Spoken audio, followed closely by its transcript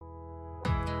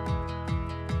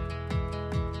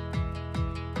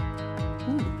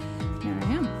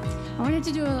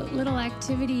wanted to do a little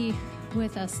activity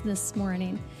with us this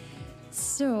morning.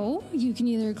 So you can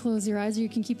either close your eyes or you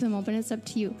can keep them open. It's up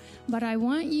to you. But I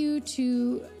want you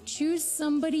to choose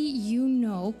somebody you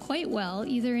know quite well,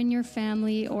 either in your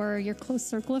family or your close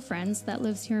circle of friends that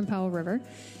lives here in Powell River.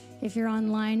 If you're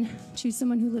online, choose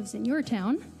someone who lives in your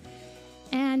town.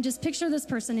 And just picture this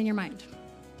person in your mind.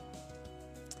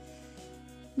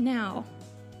 Now,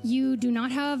 you do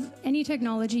not have any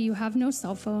technology. You have no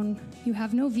cell phone. You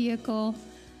have no vehicle.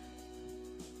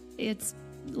 It's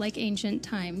like ancient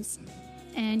times.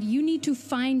 And you need to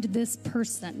find this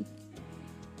person.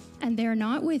 And they're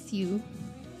not with you.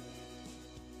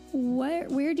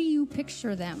 Where do you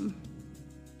picture them?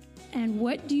 And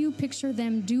what do you picture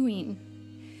them doing?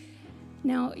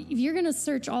 Now, if you're going to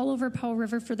search all over Powell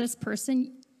River for this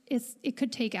person, it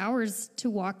could take hours to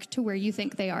walk to where you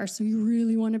think they are, so you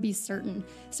really want to be certain.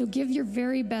 So give your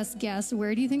very best guess.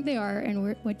 Where do you think they are, and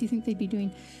what do you think they'd be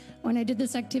doing? When I did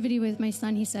this activity with my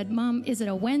son, he said, "Mom, is it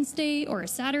a Wednesday or a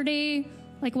Saturday?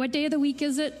 Like, what day of the week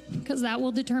is it? Because that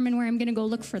will determine where I'm going to go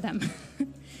look for them."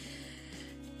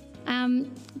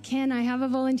 Can I have a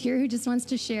volunteer who just wants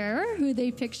to share who they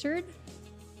pictured?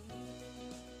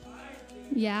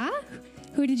 Yeah?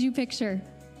 Who did you picture?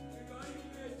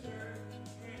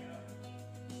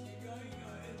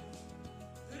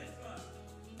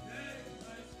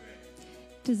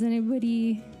 Does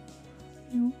anybody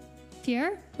know?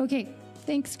 Pierre? Okay.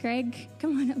 Thanks, Greg.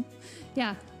 Come on up.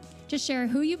 Yeah. Just share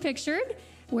who you pictured,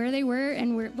 where they were,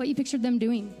 and what you pictured them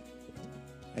doing.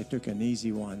 I took an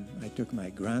easy one. I took my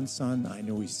grandson. I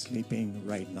know he's sleeping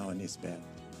right now in his bed.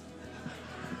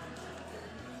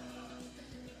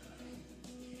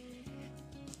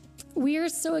 We are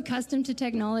so accustomed to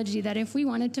technology that if we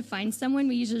wanted to find someone,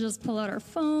 we usually just pull out our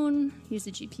phone, use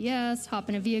a GPS, hop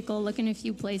in a vehicle, look in a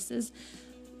few places.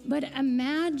 But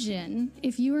imagine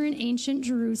if you were in ancient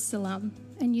Jerusalem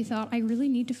and you thought, I really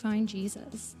need to find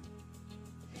Jesus.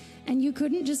 And you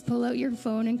couldn't just pull out your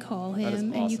phone and call him. That is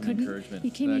and you awesome couldn't, encouragement.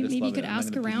 maybe you could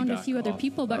ask around a few other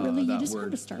people, but really you just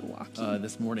want to start walking.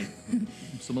 This morning.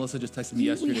 So Melissa just texted me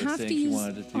yesterday saying she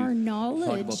wanted to our talk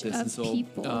knowledge about this. of And so,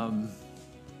 people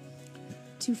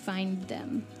to find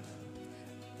them.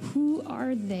 Who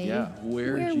are they? Yeah,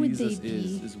 where would Jesus they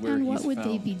be? is where and he's what would they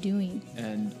found. be doing?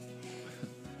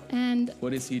 And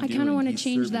what is he I doing? kind of want to He's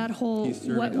change serving- that whole he's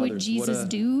serving what would others. Jesus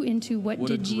do into what what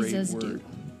a did great Jesus word. do?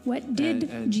 What did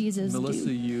and Jesus Melissa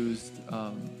do? used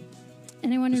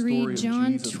And I want to the story read of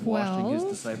John Jesus washing his 12,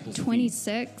 disciples' feet.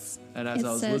 26. And as It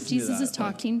I was says, listening to Jesus that, is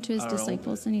talking to his I don't know,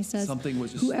 disciples, and he says, something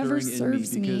was just whoever stirring in me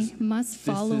serves me because must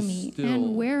this follow is me, still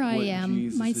and where I what am,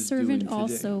 Jesus my is servant doing today.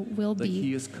 also will Like, be.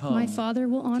 he has come My Father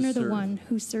will honor the serve. one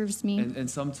who serves me. And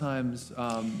sometimes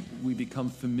we become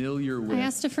familiar with I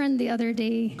asked a friend the other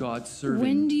day, God serving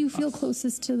when do you feel us.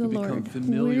 closest to the We become Lord?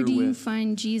 familiar Where do you with,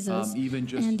 find Jesus? even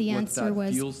just and the what answer that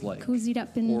was, feels like, cozied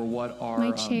up in or what our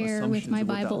my chair with assumptions my of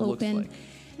what that Bible looks open. like.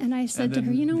 And I said And to her,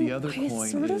 then you the know, other I coin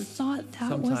sort of is thought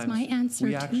that was my sometimes answer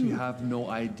we actually too. have no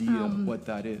idea what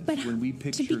that is. But When we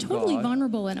picture to be totally God,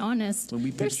 vulnerable and honest, when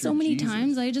we there's picture so many Jesus,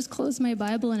 times I just close my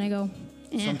Bible and I go,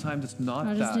 sometimes it's I not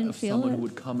just that didn't of feel someone it. who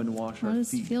would come and wash I our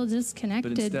just feet, feel but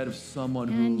disconnected. instead of someone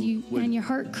and who would and your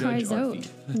heart judge cries our out, feet,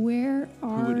 where who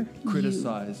are would you?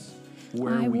 criticize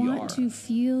where I we want are. to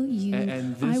feel you.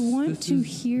 And I want this to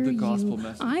is hear the gospel you.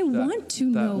 message, I that- want to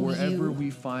that know wherever you. we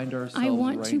find ourselves I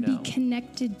want right to now, be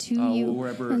connected to you.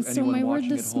 wherever And so anyone my word watching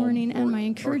this at home morning and or my here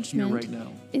encouragement right now,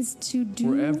 is to do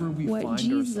wherever we what find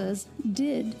Jesus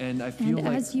did. And I feel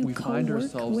like as you we find co-work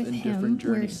ourselves with in him different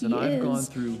where journeys. he And I've gone is,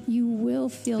 through you will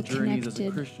feel journeys as a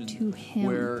connected Christian to him.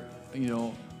 where, you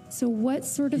know, So what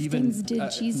sort of even things did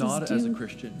Jesus not do? as a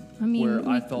Christian, I mean, where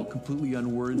I we- felt completely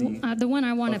unworthy, the one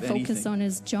I want to of focus anything on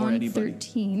is or John anybody.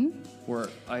 13, where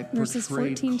I verses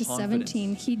portrayed 14 to confidence,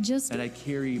 17. He just and I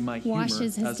carry my humor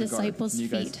washes his as a guard. disciples' And you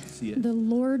guys feet. see it. The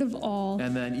Lord of all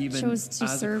And then even chose to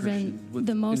as a serve in Christian, with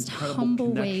the most incredible humble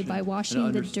way connection by and washing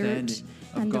the dirt understanding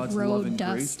of and the God's love road and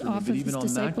grace dust for me. off But of his even on that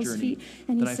disciples' journey, feet.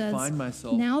 And then he I says, find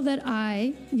myself now that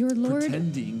I, your Lord,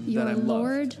 pretending your that I'm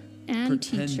Lord loved, and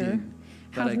teacher, pretending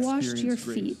that I have washed your experienced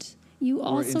grace. feet. You Or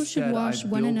also should instead, wash I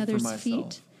one build for another's myself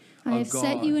feet. a I have set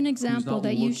God you an who's example not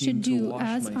that you should looking to do wash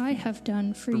as my I feet, have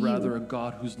done for but rather a you.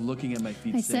 God who's looking at my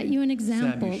feet I set saying, you an "Sam,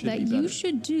 example should that be you better."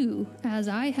 should do as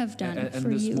I have done And for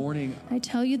this you. morning, I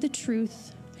tell you the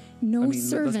truth. No let's put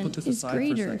servant this is aside for a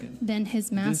greater second. than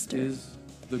his master, This is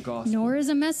the gospel. nor is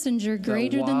a messenger that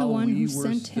greater than the while one we who were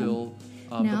sent still, him.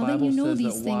 the Now that Bible you know says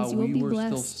these that while things, you will we be were still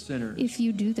blessed sinners, if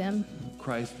you do them.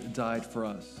 Christ died for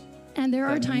us. And there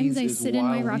are times I sit in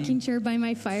my rocking chair by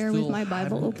my fire with my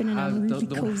Bible open and I'm really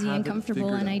cozy and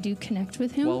comfortable and I do connect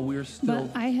with him. But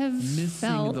I have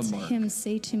felt him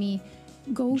say to me,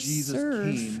 go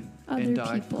serve other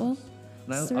people.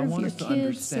 Serve your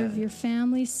kids, serve your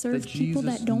family, serve people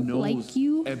that don't like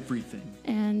you. Everything.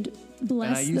 And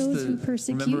bless those who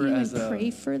persecute you and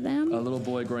pray for them. A little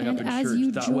boy growing up in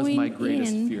church, that was my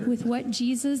greatest fear. With what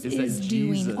Jesus is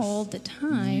doing all the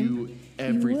time, you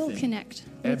will connect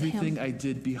with everything him. I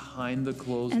did behind the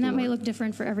closed and that door, might look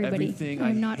different for everybody. Everything I'm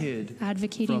I not hid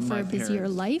advocating for a busier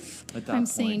life. I'm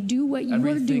saying do what you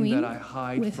everything are doing that I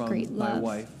hide with from great my love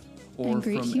wife or and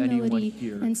great from humility anyone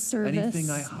here. and service. Anything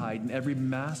I hide and every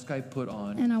mask I put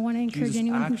on. And I want to encourage Jesus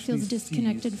anyone who actually feels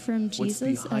disconnected from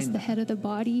Jesus as the head of the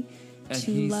body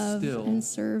to love and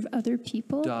serve other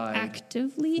people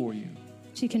actively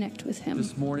to connect with him.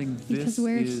 This morning, because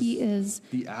where he is,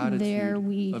 there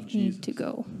we need to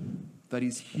go. That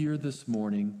he's here this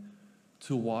morning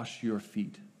to wash your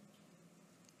feet.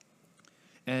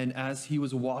 And as he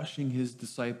was washing his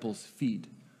disciples' feet,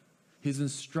 his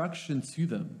instruction to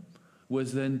them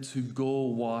was then to go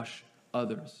wash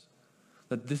others.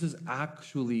 That this is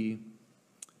actually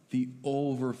the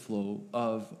overflow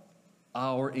of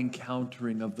our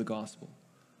encountering of the gospel.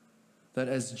 That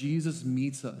as Jesus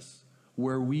meets us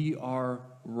where we are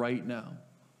right now,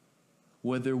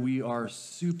 whether we are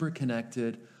super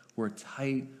connected, we're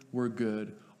tight, we're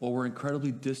good, or we're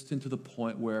incredibly distant to the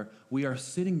point where we are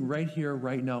sitting right here,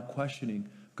 right now, questioning,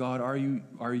 God, are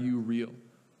you real?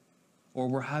 Or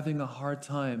we're having a hard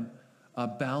time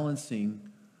balancing,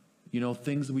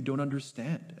 things that we don't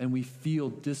understand, and we feel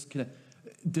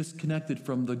disconnected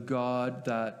from the God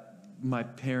that my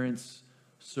parents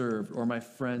served, or my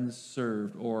friends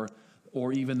served, or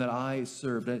even that I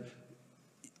served.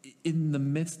 In the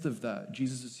midst of that,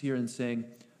 Jesus is here and saying,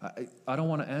 I don't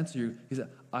want to answer you. He said,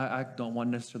 I don't want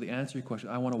to necessarily answer your question.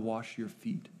 I want to wash your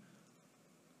feet.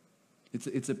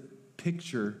 It's a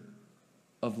picture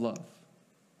of love.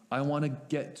 I want to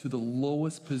get to the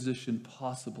lowest position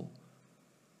possible,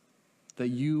 that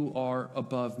you are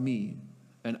above me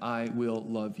and I will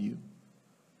love you.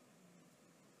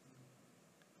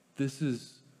 This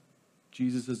is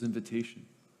Jesus' invitation.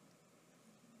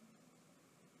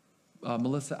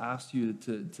 Melissa asked you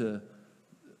to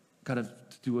kind of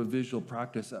do a visual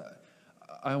practice.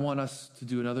 I want us to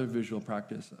do another visual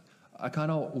practice. I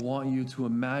kind of want you to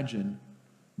imagine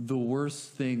the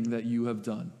worst thing that you have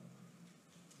done.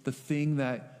 The thing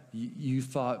that you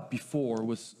thought before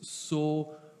was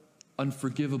so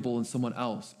unforgivable in someone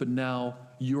else, but now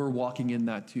you're walking in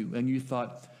that too. And you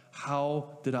thought,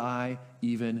 how did I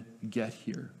even get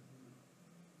here?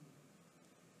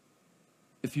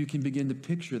 If you can begin to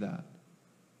picture that,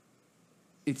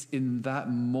 it's in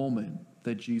that moment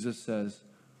that Jesus says,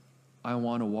 I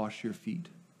want to wash your feet,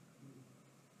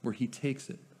 where he takes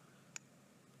it.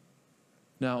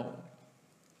 Now,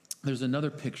 there's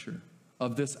another picture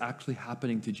of this actually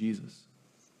happening to Jesus.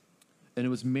 And it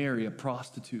was Mary, a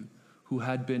prostitute, who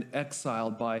had been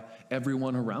exiled by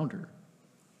everyone around her.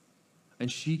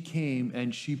 And she came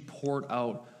and she poured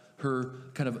out her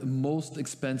kind of most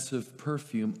expensive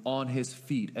perfume on his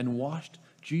feet and washed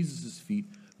Jesus' feet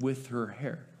with her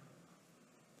hair.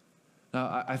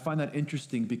 Now, I find that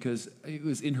interesting because it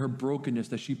was in her brokenness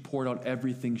that she poured out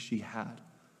everything she had.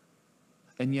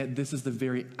 And yet this is the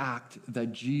very act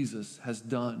that Jesus has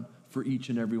done for each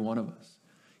and every one of us.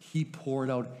 He poured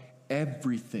out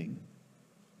everything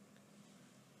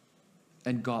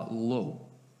and got low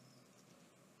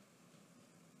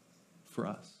for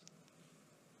us.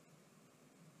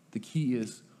 The key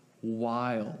is,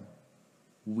 while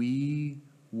we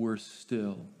were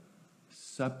still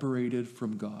separated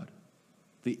from God,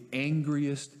 the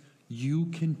angriest you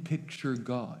can picture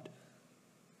God,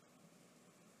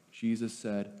 Jesus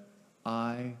said,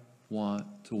 I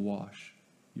want to wash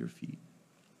your feet.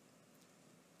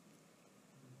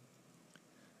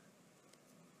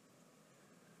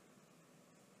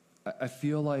 I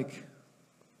feel like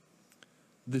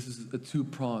this is a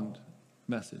two-pronged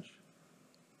message.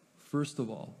 First of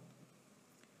all,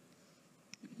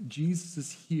 Jesus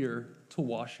is here to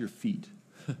wash your feet.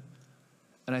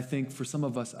 And I think for some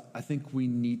of us, I think we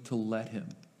need to let him.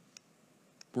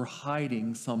 We're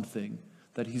hiding something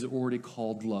that he's already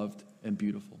called loved and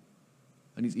beautiful.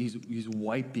 And he's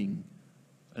wiping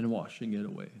and washing it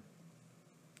away.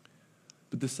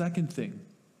 But the second thing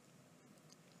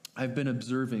I've been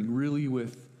observing really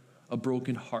with a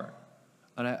broken heart,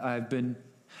 and I've been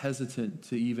hesitant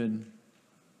to even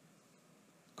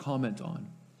comment on,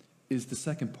 is the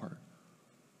second part.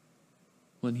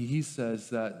 When he says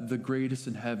that the greatest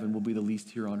in heaven will be the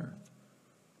least here on earth.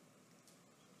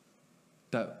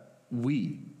 that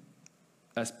we,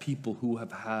 as people who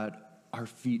have had our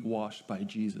feet washed by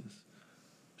Jesus,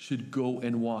 should go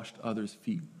and wash others'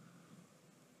 feet.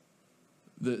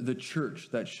 The church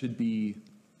that should be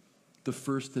the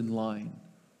first in line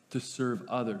to serve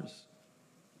others.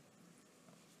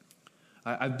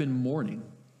 I've been mourning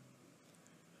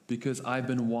because I've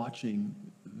been watching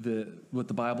what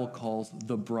the Bible calls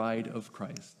the bride of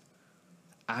Christ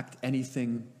act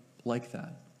anything like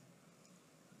that.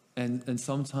 And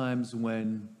sometimes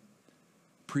when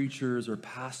preachers or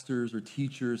pastors or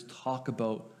teachers talk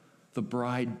about the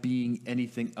bride being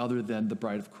anything other than the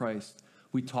bride of Christ,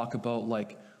 we talk about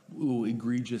like, ooh,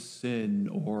 egregious sin,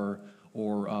 or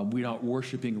we're not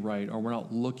worshiping right, or we're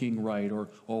not looking right, or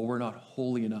we're not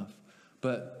holy enough.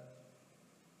 But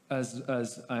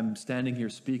as I'm standing here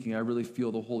speaking, I really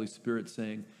feel the Holy Spirit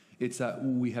saying it's that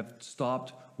we have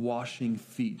stopped washing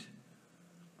feet,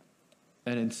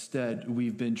 and instead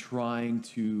we've been trying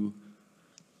to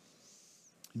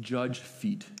judge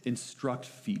feet, instruct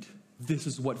feet. This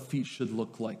is what feet should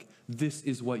look like. This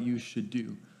is what you should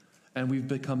do. And we've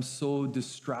become so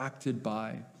distracted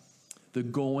by the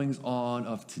goings on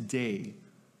of today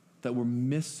that we're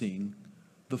missing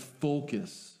the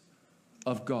focus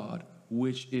of God,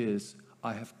 which is,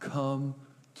 I have come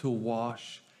to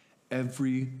wash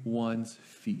everyone's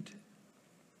feet.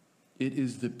 It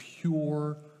is the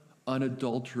pure,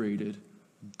 unadulterated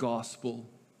gospel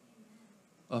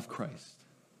of Christ.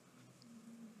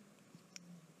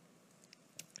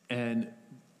 And,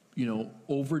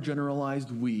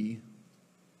 overgeneralized, we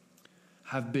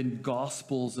have been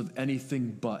gospels of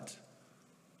anything but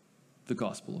the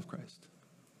gospel of Christ.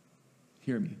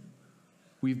 Hear me.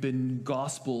 We've been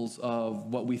gospels of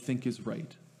what we think is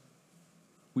right.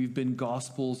 We've been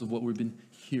gospels of what we've been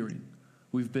hearing.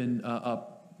 We've been,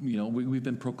 we've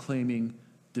been proclaiming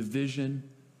division,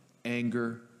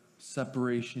 anger,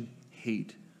 separation,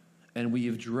 hate, and we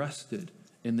have dressed it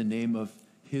in the name of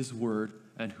His word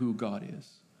and who God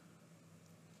is.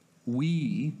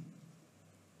 We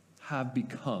have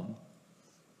become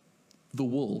the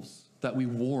wolves that we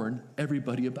warn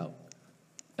everybody about.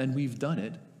 And we've done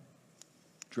it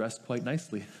dressed quite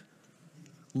nicely,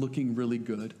 looking really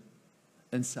good,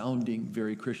 and sounding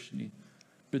very Christian-y.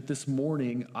 But this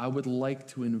morning, I would like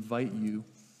to invite you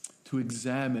to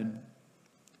examine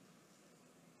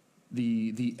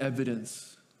the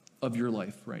evidence of your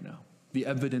life right now, the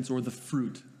evidence or the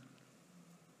fruit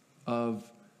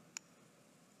of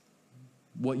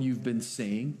what you've been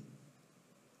saying,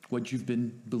 what you've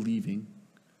been believing,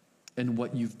 and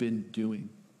what you've been doing,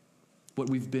 what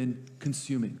we've been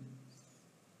consuming.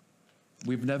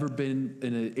 We've never been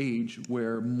in an age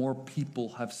where more people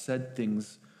have said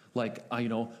things like, I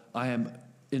am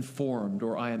informed,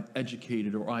 or I am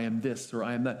educated, or I am this, or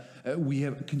I am that. We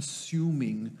have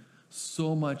consuming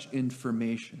so much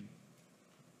information.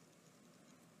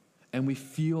 And we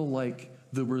feel like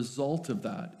the result of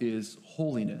that is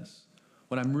holiness.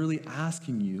 When I'm really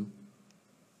asking you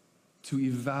to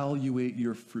evaluate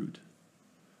your fruit.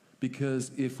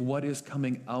 Because if what is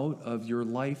coming out of your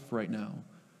life right now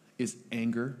is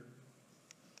anger,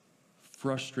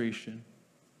 frustration,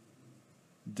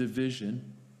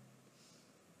 division,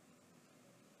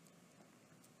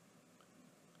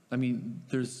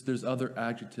 there's other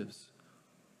adjectives,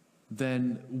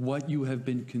 then what you have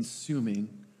been consuming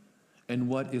and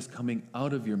what is coming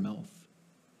out of your mouth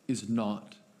is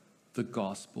not the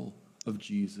gospel of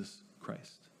Jesus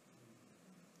Christ.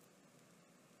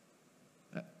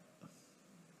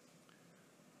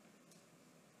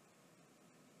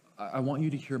 I want you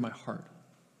to hear my heart.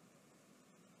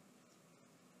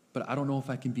 But I don't know if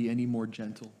I can be any more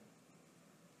gentle.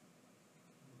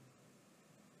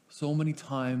 So many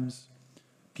times,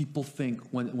 people think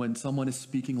when someone is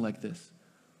speaking like this,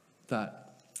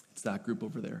 that it's that group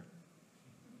over there.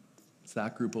 It's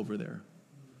that group over there.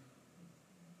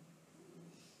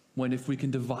 When if we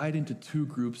can divide into two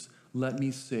groups, let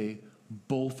me say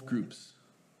both groups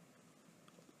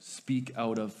speak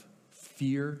out of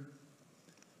fear,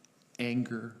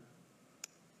 anger,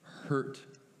 hurt,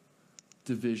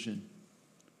 division.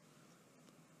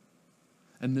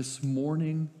 And this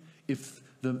morning, if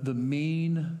the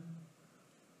main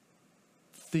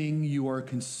thing you are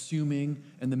consuming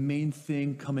and the main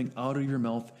thing coming out of your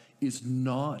mouth is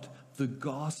not the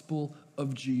gospel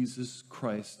of Jesus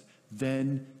Christ,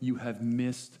 then you have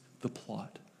missed the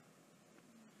plot.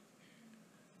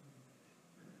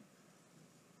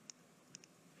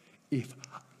 If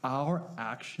our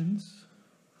actions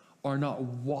are not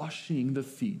washing the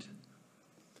feet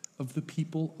of the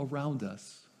people around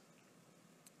us,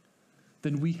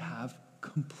 then we have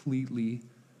completely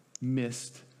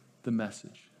missed the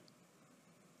message.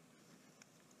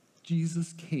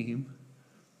 Jesus came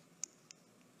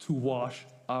to wash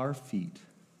our feet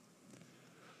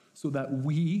so that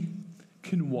we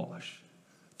can wash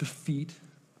the feet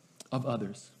of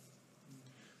others.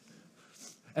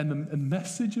 And the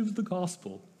message of the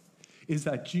gospel is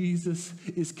that Jesus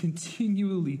is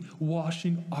continually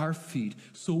washing our feet,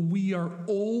 so we are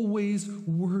always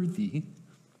worthy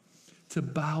to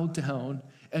bow down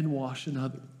and wash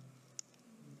another.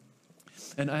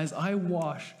 And as I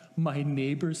wash my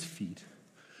neighbor's feet,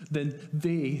 then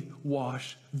they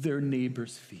wash their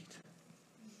neighbor's feet.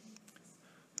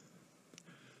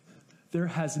 There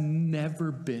has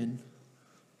never been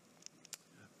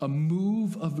a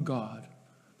move of God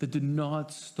that did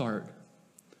not start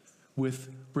with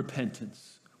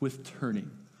repentance, with turning.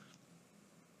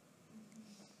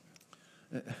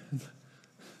 And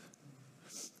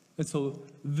so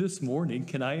this morning,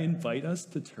 can I invite us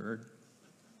to turn,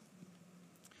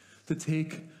 to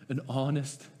take an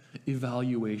honest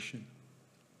evaluation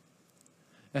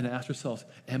and ask ourselves,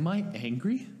 am I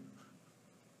angry?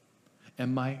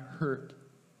 Am I hurt?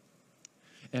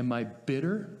 Am I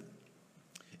bitter?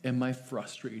 Am I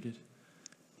frustrated?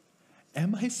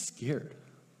 Am I scared?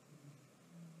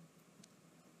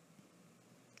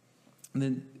 And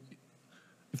then,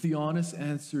 if the honest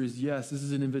answer is yes, this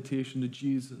is an invitation to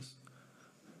Jesus.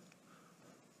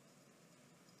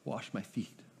 Wash my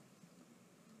feet.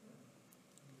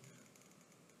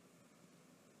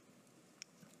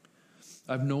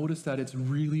 I've noticed that it's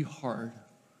really hard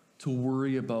to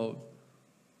worry about,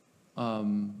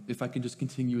 if I can just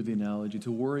continue with the analogy,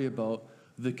 to worry about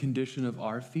the condition of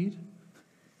our feet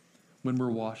when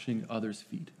we're washing others'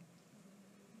 feet.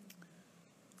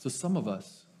 So some of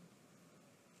us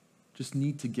just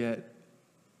need to get,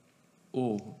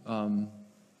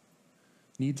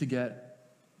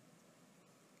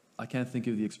 I can't think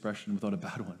of the expression without a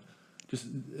bad one.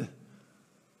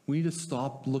 We need to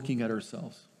stop looking at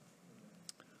ourselves.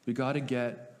 We got to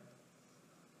get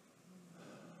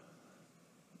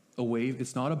away.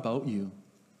 It's not about you,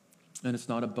 and it's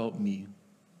not about me.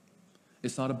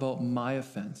 It's not about my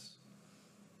offense.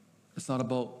 It's not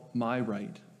about my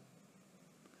right.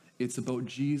 It's about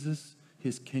Jesus,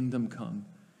 his kingdom come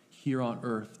here on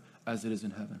earth as it is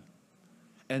in heaven.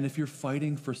 And if you're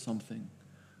fighting for something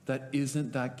that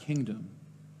isn't that kingdom,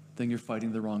 then you're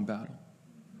fighting the wrong battle.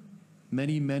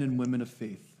 Many men and women of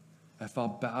faith have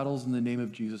fought battles in the name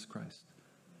of Jesus Christ,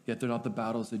 yet they're not the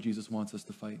battles that Jesus wants us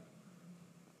to fight.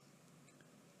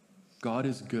 God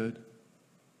is good.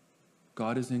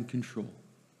 God is in control.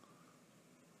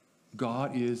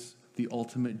 God is the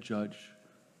ultimate judge,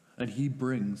 and he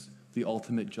brings the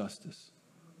ultimate justice.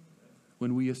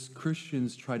 When we as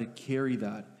Christians try to carry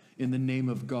that in the name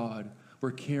of God,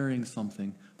 we're carrying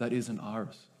something that isn't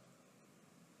ours.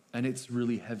 And it's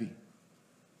really heavy.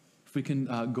 If we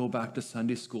can go back to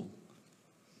Sunday school.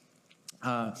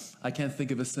 I can't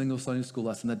think of a single Sunday school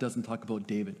lesson that doesn't talk about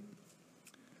David.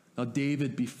 Now,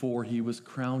 David, before he was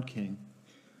crowned king,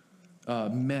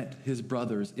 met his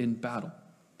brothers in battle.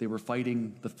 They were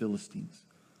fighting the Philistines.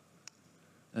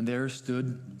 And there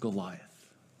stood Goliath,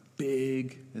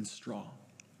 big and strong.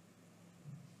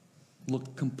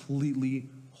 Looked completely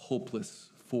hopeless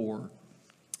for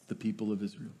the people of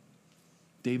Israel.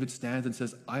 David stands and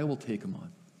says, I will take him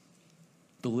on,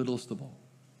 the littlest of all.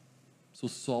 So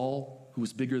Saul, who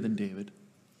was bigger than David,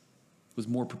 was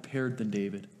more prepared than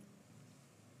David,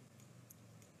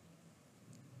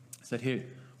 said, hey,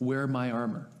 wear my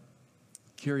armor,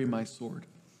 carry my sword.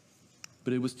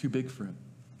 But it was too big for him.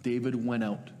 David went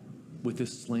out with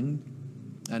his sling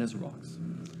and his rocks,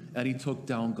 and he took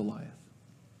down Goliath.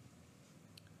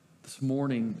 This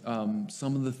morning,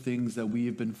 some of the things that we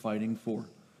have been fighting for,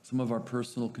 some of our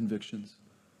personal convictions,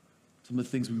 some of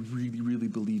the things we really, really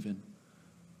believe in,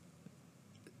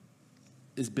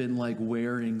 has been like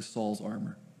wearing Saul's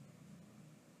armor.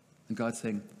 And God's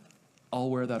saying, I'll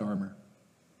wear that armor.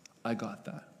 I got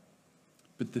that.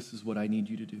 But this is what I need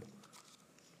you to do.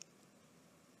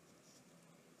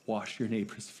 Wash your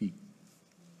neighbor's feet.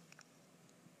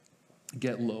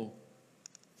 Get low.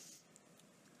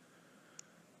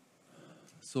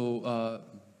 So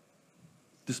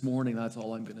this morning, that's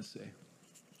all I'm going to say.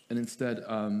 And instead,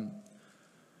 I'm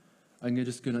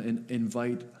just going to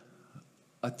invite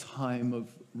a time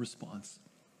of response.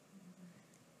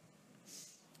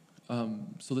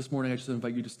 So this morning, I just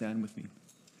invite you to stand with me.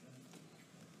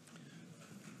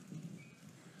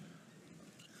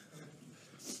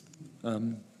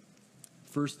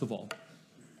 First of all,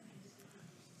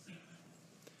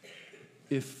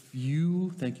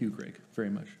 thank you, Greg, very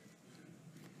much.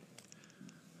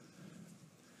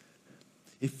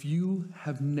 If you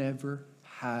have never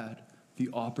had the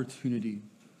opportunity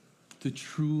to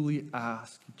truly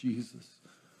ask Jesus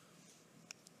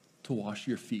to wash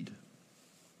your feet.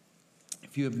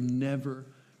 If you have never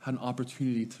had an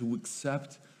opportunity to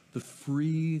accept the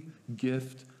free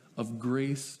gift of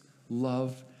grace,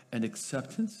 love, and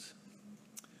acceptance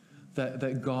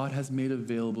that God has made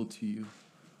available to you,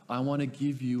 I want to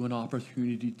give you an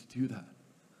opportunity to do that.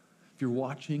 If you're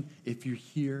watching, if you're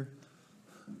here,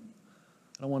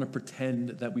 I don't want to pretend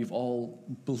that we've all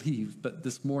believed, but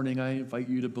this morning I invite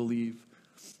you to believe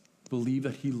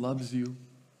that he loves you,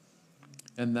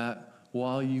 and that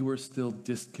while you are still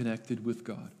disconnected with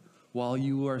God, while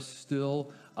you are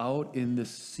still out in the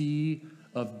sea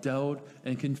of doubt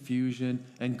and confusion,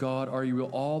 and God, are you real?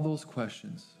 All those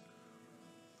questions,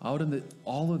 out in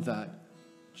all of that,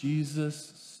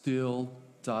 Jesus still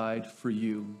died for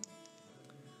you.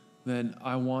 Then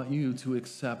I want you to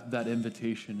accept that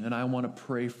invitation, and I want to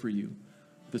pray for you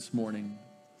this morning.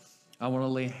 I want to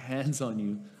lay hands on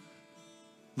you.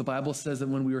 The Bible says that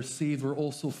when we are saved, we're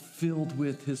also filled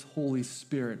with his Holy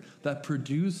Spirit that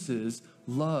produces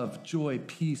love, joy,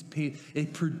 peace, patience.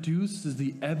 It produces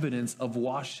the evidence of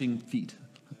washing feet.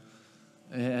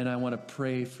 And I want to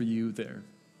pray for you there.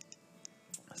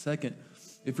 Second,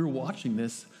 if you're watching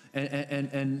this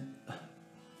and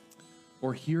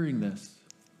or hearing this,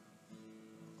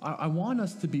 I want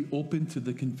us to be open to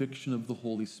the conviction of the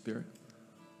Holy Spirit.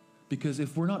 Because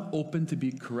if we're not open to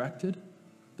be corrected,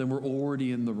 then we're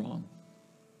already in the wrong.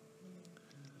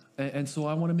 And so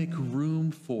I want to make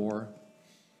room for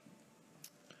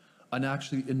an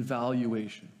actually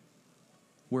evaluation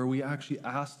where we actually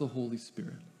ask the Holy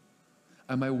Spirit,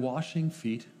 am I washing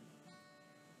feet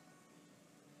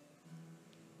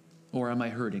or am I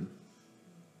hurting?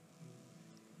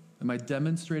 Am I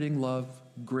demonstrating love,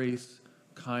 grace,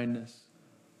 kindness,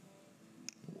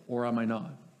 or am I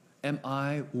not? Am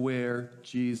I where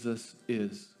Jesus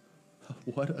is?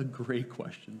 What a great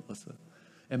question, Melissa.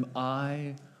 Am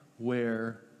I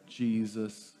where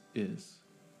Jesus is?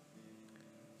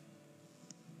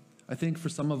 I think for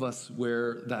some of us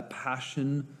where that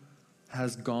passion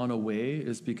has gone away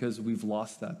is because we've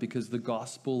lost that, because the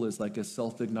gospel is like a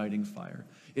self-igniting fire.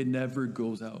 It never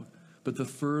goes out. But the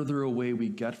further away we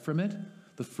get from it,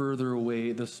 the further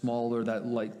away, the smaller that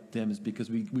light dims, because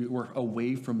we're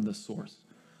away from the source.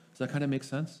 Does that kind of make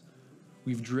sense?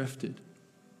 We've drifted.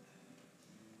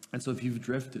 And so if you've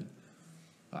drifted,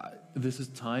 this is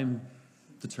time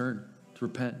to turn, to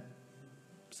repent.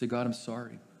 Say, God, I'm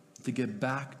sorry. To get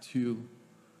back to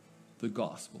the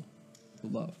gospel, the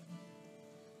love.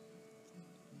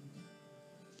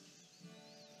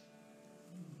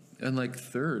 And like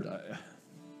third, I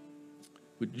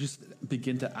would just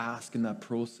begin to ask in that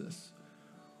process,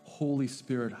 Holy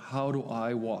Spirit, how do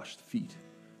I wash feet?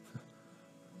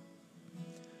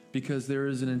 Because there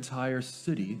is an entire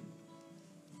city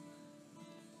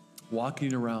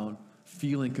walking around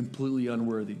feeling completely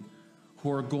unworthy,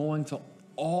 who are going to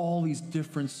all these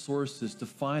different sources to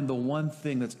find the one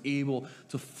thing that's able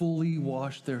to fully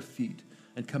wash their feet,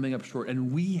 and coming up short.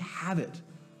 And we have it.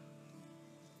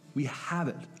 We have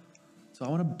it. So I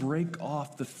want to break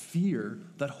off the fear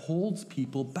that holds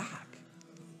people back.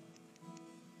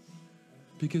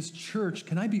 Because church,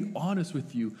 can I be honest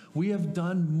with you? We have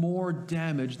done more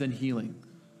damage than healing.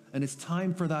 And it's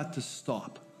time for that to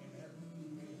stop.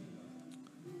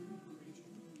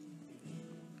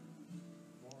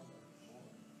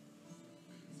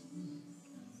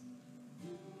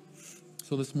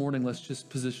 So this morning, let's just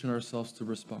position ourselves to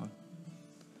respond.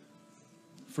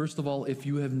 First of all, if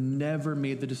you have never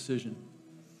made the decision,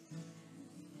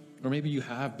 or maybe you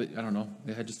have, but I don't know,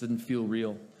 it just didn't feel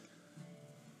real.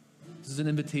 This is an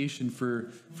invitation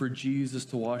for Jesus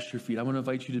to wash your feet. I want to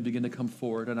invite you to begin to come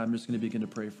forward, and I'm just going to begin to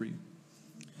pray for you.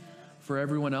 For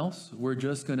everyone else, we're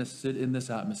just going to sit in this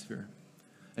atmosphere,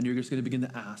 and you're just going to begin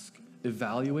to ask,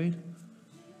 evaluate,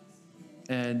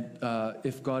 and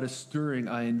if God is stirring,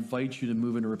 I invite you to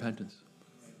move into repentance.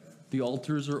 The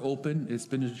altars are open. It's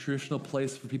been a traditional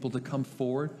place for people to come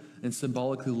forward and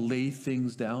symbolically lay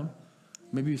things down.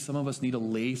 Maybe some of us need to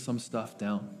lay some stuff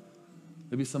down.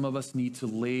 Maybe some of us need to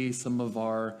lay some of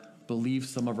our beliefs,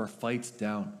 some of our fights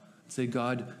down. Say,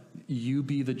 God, you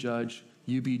be the judge.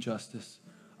 You be justice.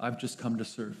 I've just come to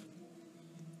serve.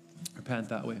 Repent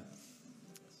that way.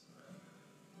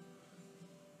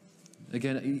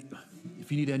 Again,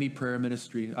 if you need any prayer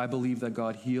ministry, I believe that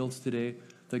God heals today,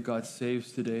 that God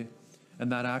saves today,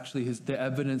 and that actually the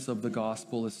evidence of the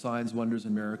gospel is signs, wonders,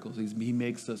 and miracles. He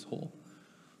makes us whole.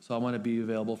 So I want to be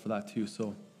available for that too.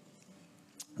 So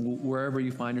wherever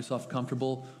you find yourself,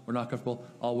 comfortable or not comfortable,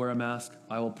 I'll wear a mask.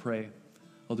 I will pray.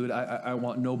 I'll do it. I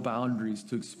want no boundaries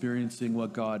to experiencing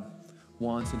what God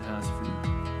wants and has for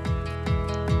you.